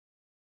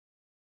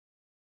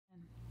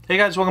Hey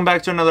guys, welcome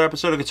back to another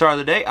episode of Guitar of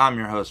the Day. I'm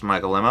your host,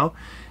 Michael Lemmo,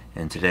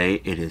 and today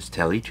it is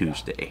Telly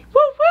Tuesday.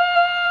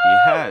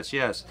 Woo-woo!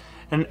 Yes.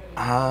 And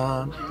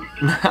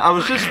I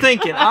was just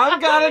thinking,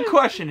 I've got a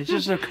question. It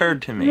just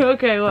occurred to me.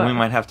 Okay, what? And we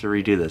might have to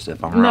redo this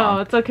if I'm wrong. No,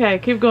 it's okay.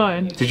 Keep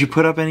going. Did you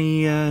put up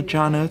any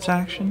John Oates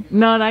action?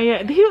 No, not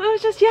yet. It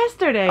was just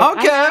yesterday.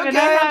 Okay,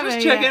 I'm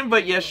just checking. Yet.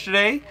 But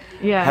yesterday,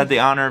 had the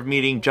honor of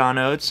meeting John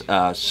Oates.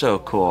 So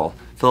cool.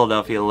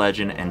 Philadelphia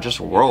legend and just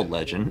world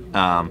legend.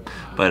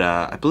 But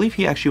I believe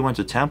he actually went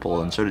to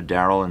Temple, and so did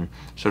Daryl, and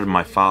so did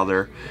my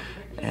father,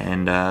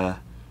 and my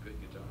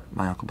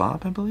Uncle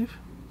Bob, I believe.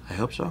 I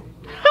hope so.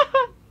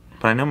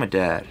 But I know my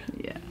dad.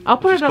 Yeah, I'll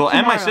put it up tomorrow.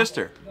 And my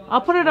sister.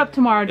 I'll put it up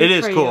tomorrow. It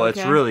is cool.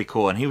 It's really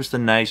cool, and he was the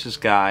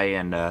nicest guy,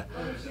 and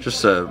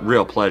just a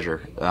real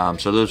pleasure.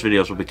 So those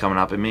videos will be coming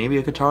up, and maybe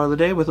a guitar of the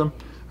day with him.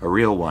 A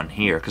real one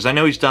here, because I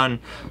know he's done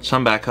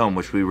some back home,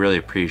 which we really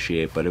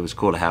appreciate, but it was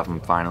cool to have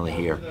him finally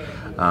here.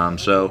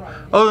 So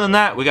other than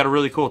that, we got a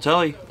really cool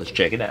telly. Let's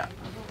check it out.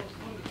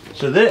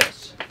 So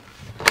this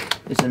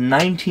is a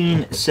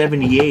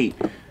 1978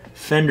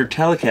 Fender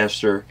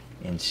Telecaster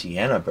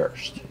Sienna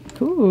Sunburst.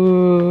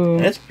 Ooh.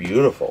 And it's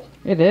beautiful.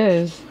 It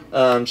is.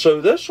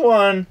 So this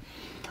one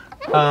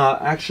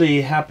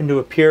actually happened to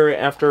appear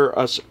after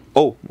us.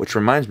 Oh, which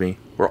reminds me,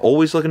 we're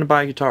always looking to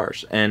buy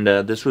guitars, and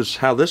this was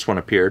how this one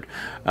appeared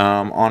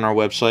on our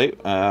website.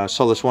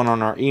 Saw this one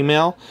on our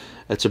email.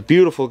 It's a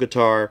beautiful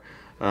guitar,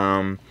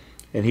 and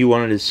he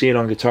wanted to see it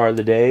on Guitar of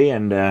the Day,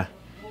 and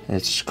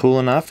it's cool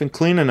enough and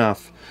clean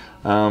enough.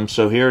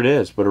 So here it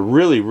is, but a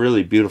really,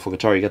 really beautiful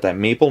guitar. You got that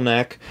maple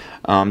neck.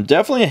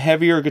 Definitely a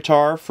heavier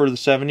guitar for the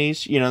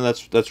 70s. You know,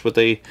 that's what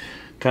they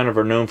kind of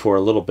are known for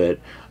a little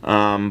bit.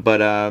 Not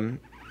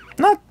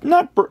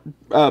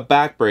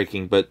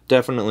back-breaking, but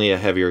definitely a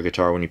heavier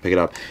guitar when you pick it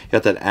up. You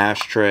got that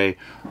ashtray.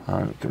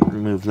 You can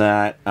remove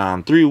that.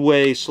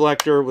 Three-way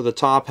selector with a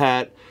top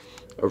hat.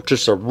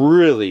 Just a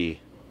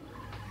really...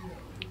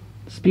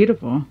 It's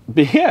beautiful.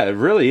 Yeah, it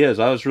really is.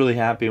 I was really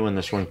happy when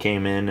this one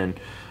came in, and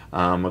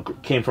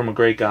came from a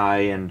great guy,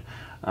 and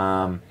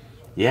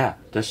yeah,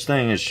 this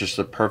thing is just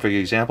a perfect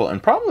example,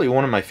 and probably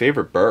one of my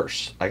favorite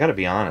bursts. I gotta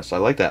be honest. I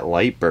like that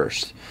light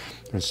burst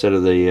instead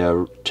of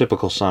the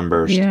typical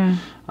sunburst. Yeah.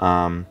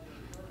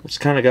 It's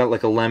kind of got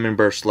like a lemon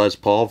burst Les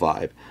Paul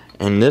vibe,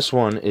 and this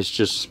one is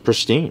just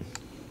pristine.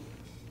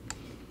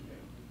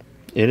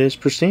 It is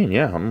pristine.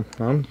 Yeah,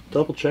 I'm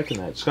double checking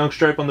that. Skunk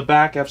stripe on the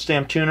back,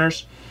 F-stamp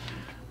tuners.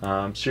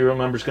 Serial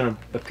number is going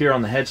to appear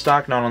on the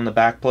headstock, not on the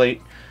back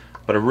plate.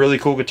 But a really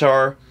cool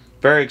guitar.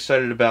 Very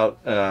excited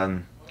about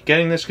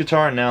getting this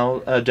guitar and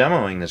now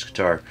demoing this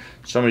guitar.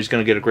 Somebody's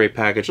going to get a great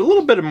package. A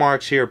little bit of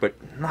marks here, but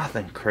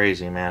nothing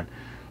crazy, man.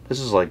 This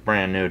is like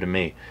brand new to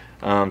me.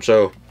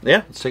 So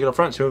yeah, let's take it up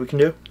front and see what we can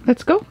do.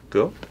 Let's go.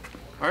 Cool.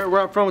 All right, we're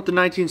up front with the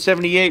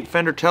 1978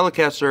 Fender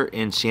Telecaster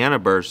Sienna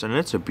Sunburst, and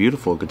it's a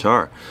beautiful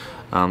guitar.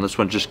 This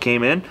one just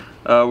came in.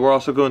 We're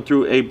also going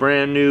through a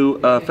brand new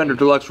Fender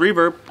Deluxe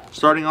Reverb.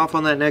 Starting off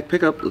on that neck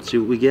pickup, let's see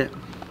what we get. So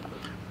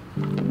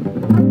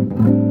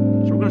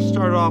we're going to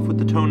start off with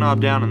the tone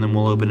knob down, and then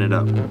we'll open it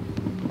up.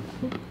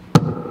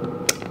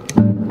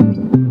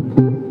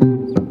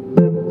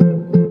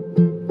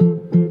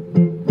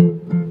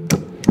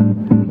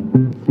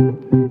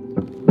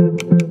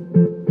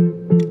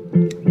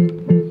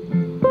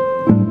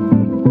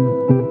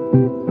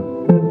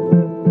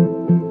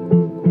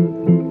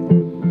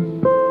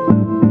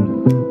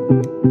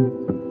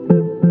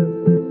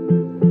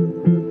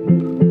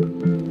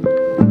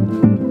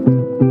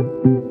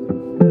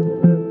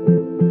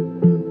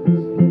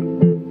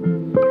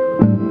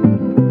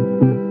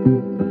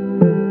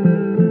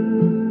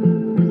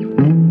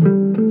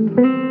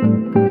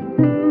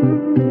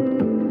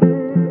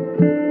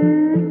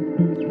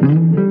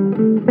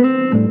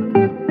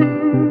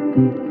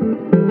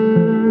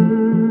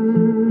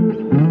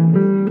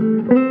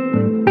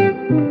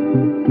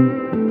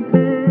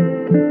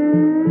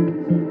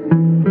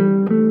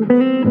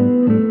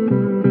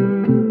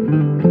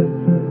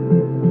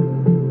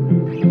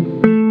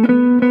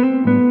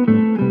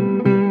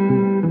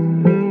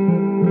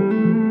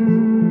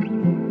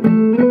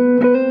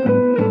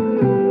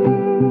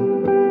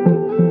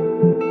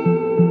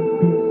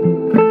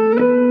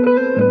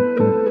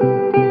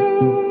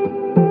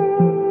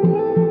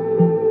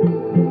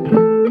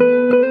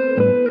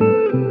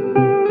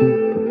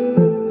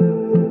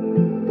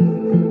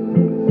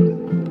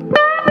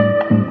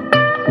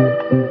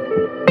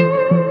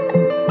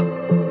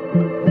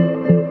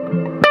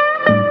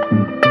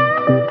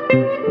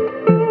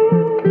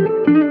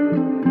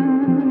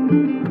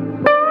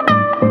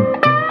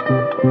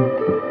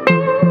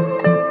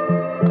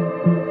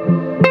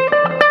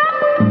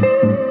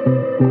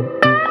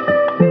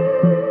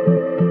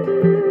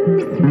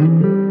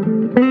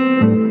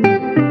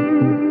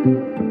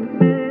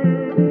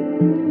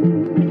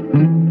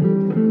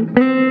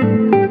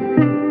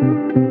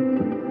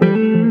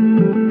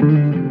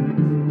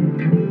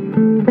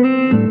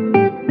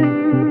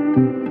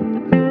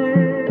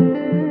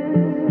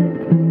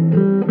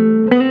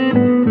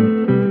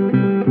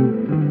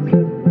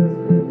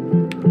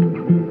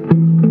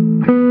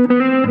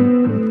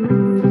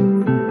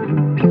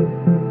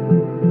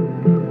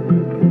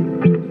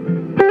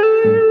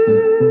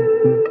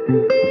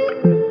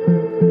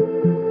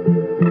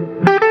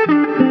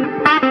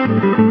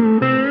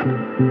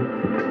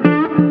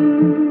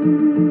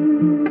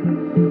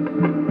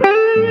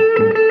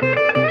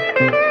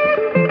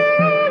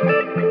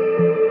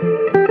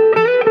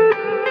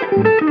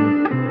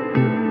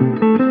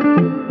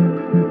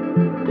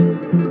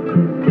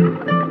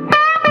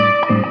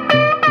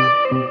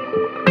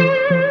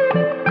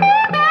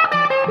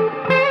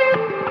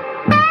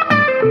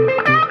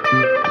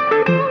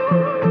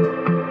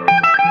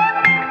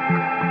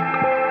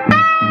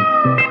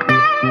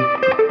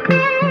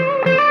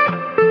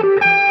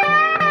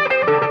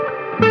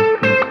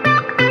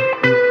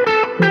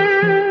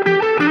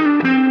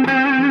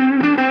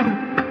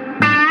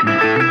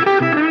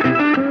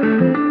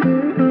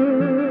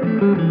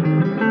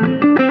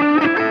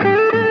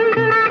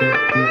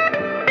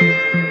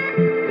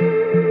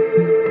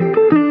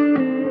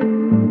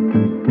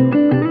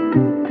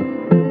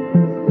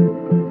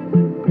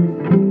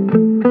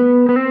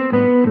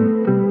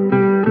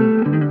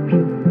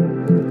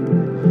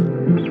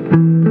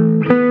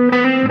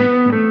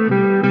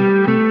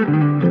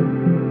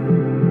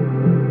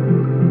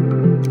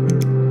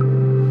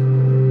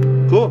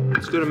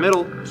 the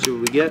middle, see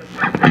what we get.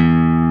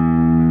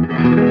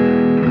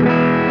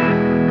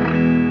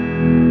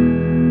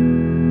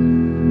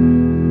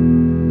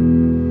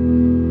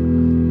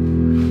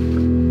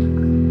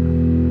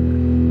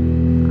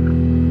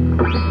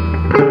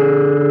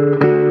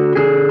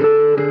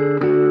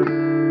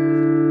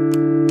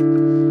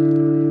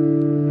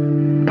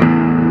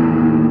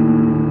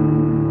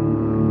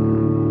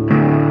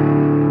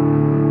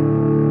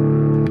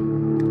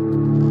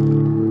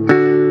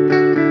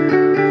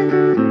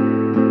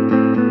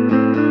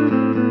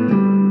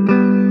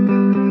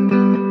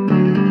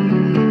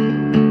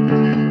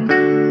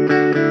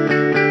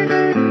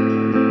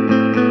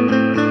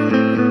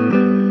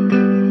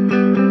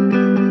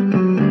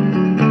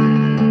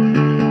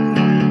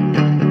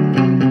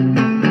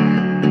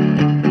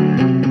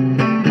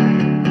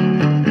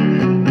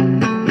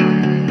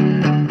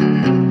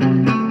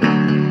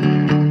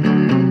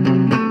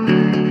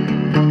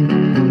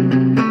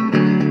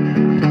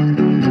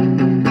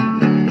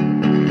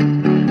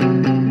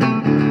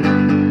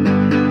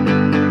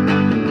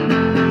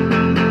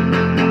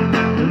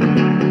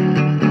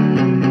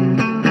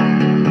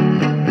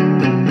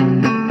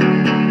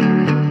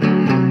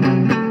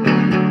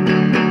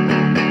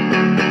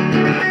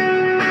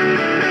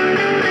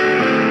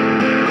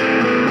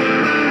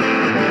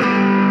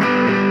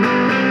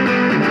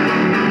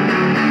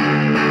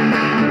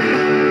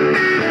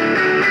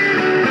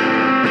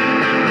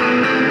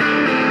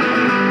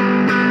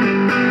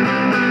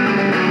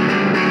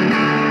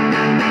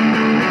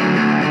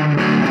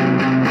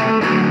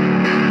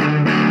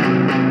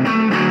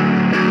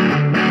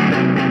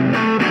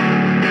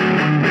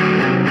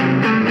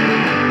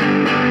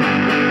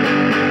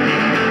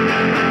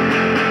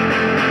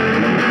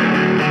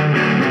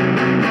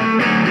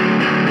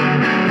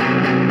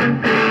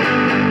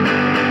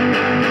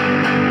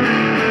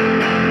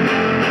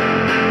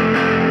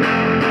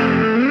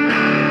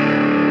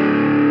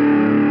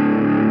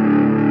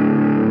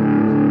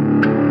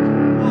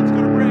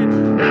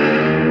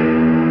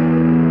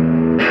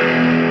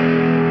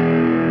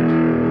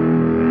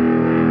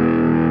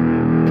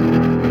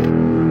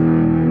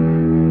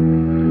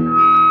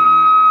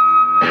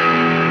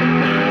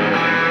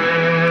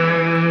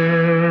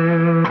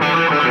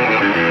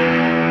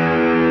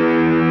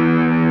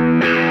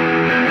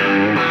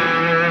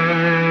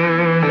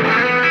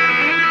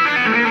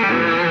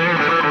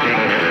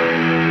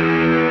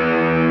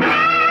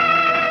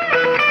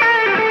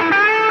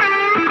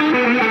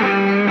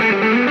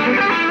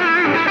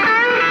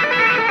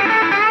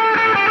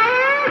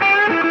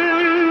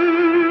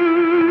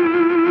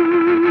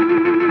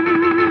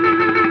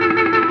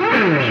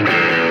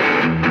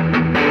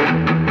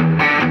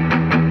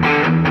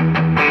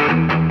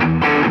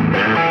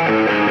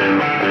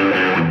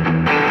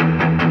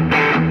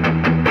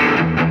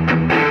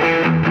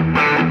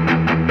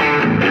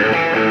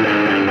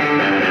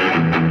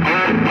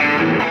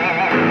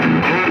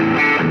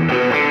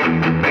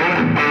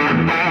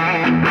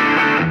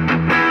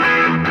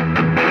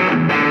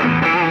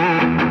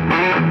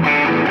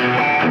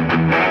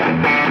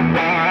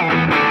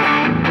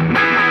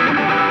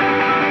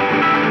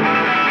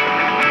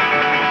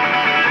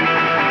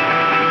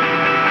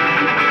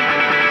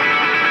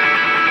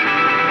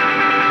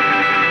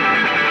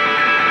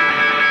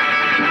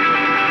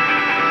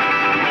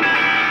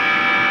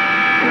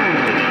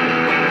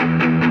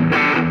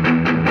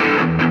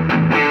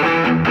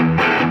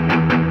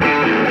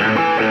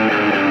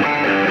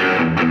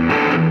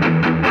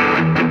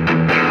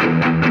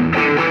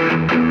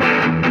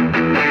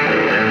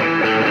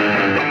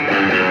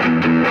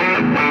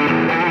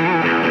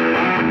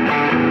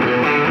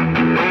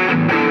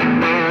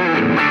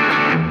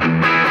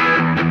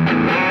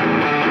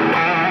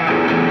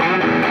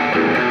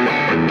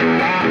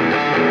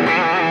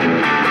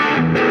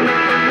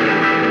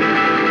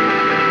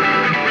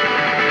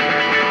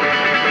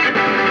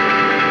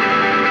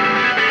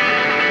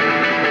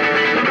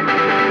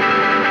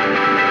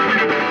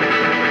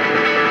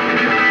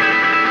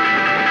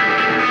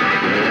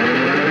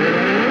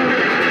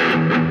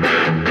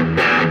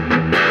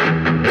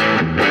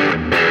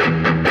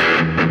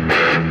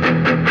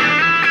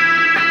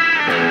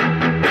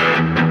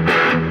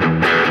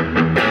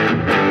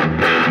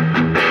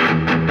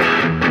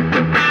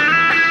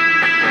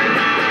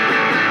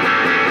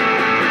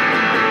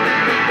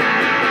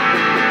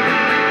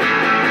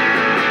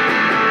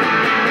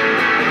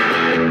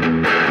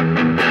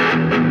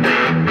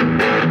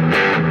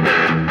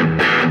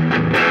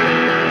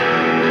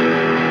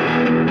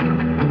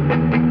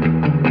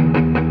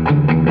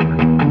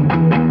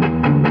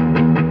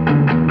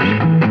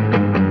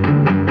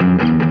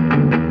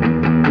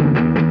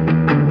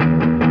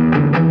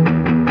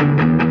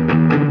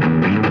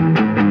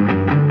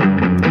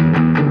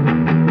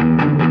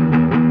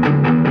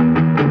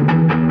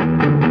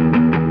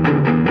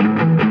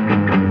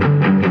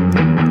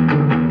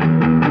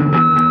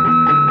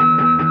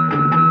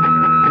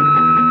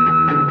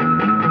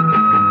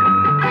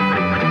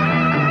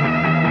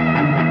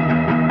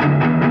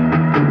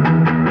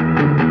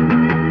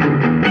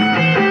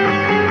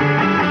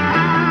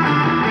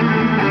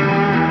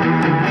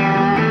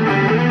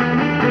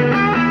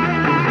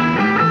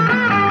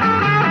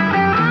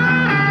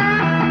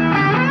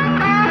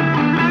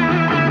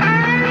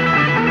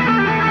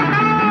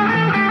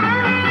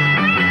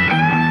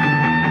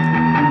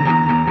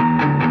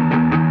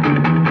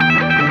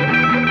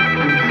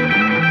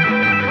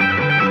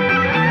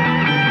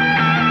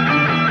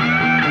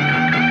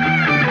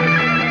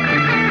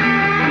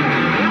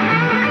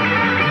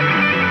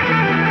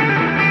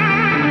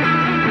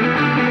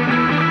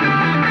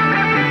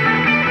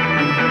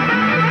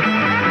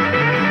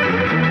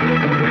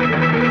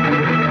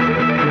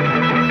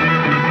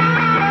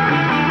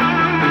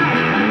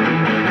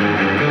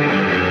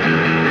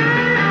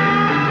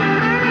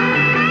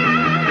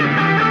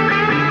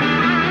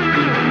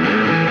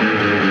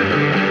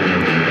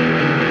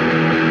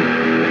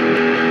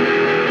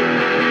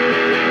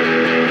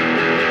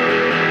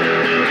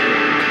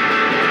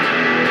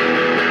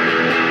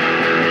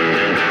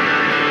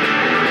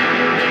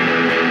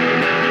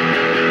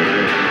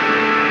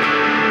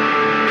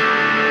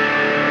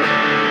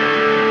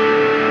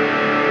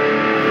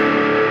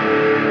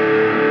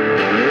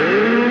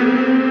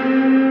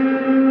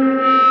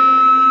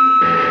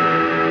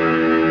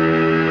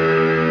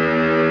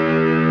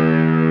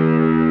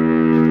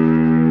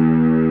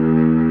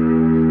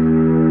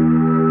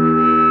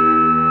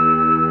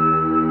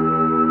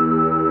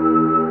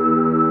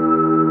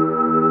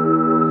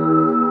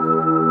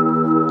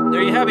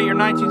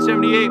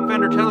 1978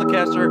 Fender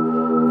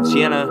Telecaster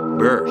Sienna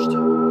Sunburst.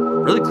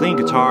 Really clean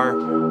guitar.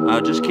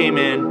 Just came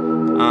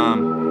in. Got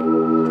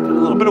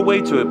a little bit of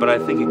weight to it, but I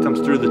think it comes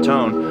through the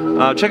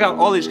tone. Check out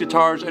all these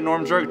guitars at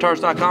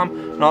normsrarguitars.com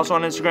and also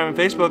on Instagram and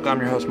Facebook. I'm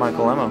your host,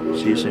 Michael Lemmo.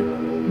 See you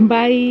soon.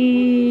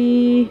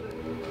 Bye.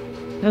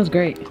 That was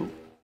great. Cool.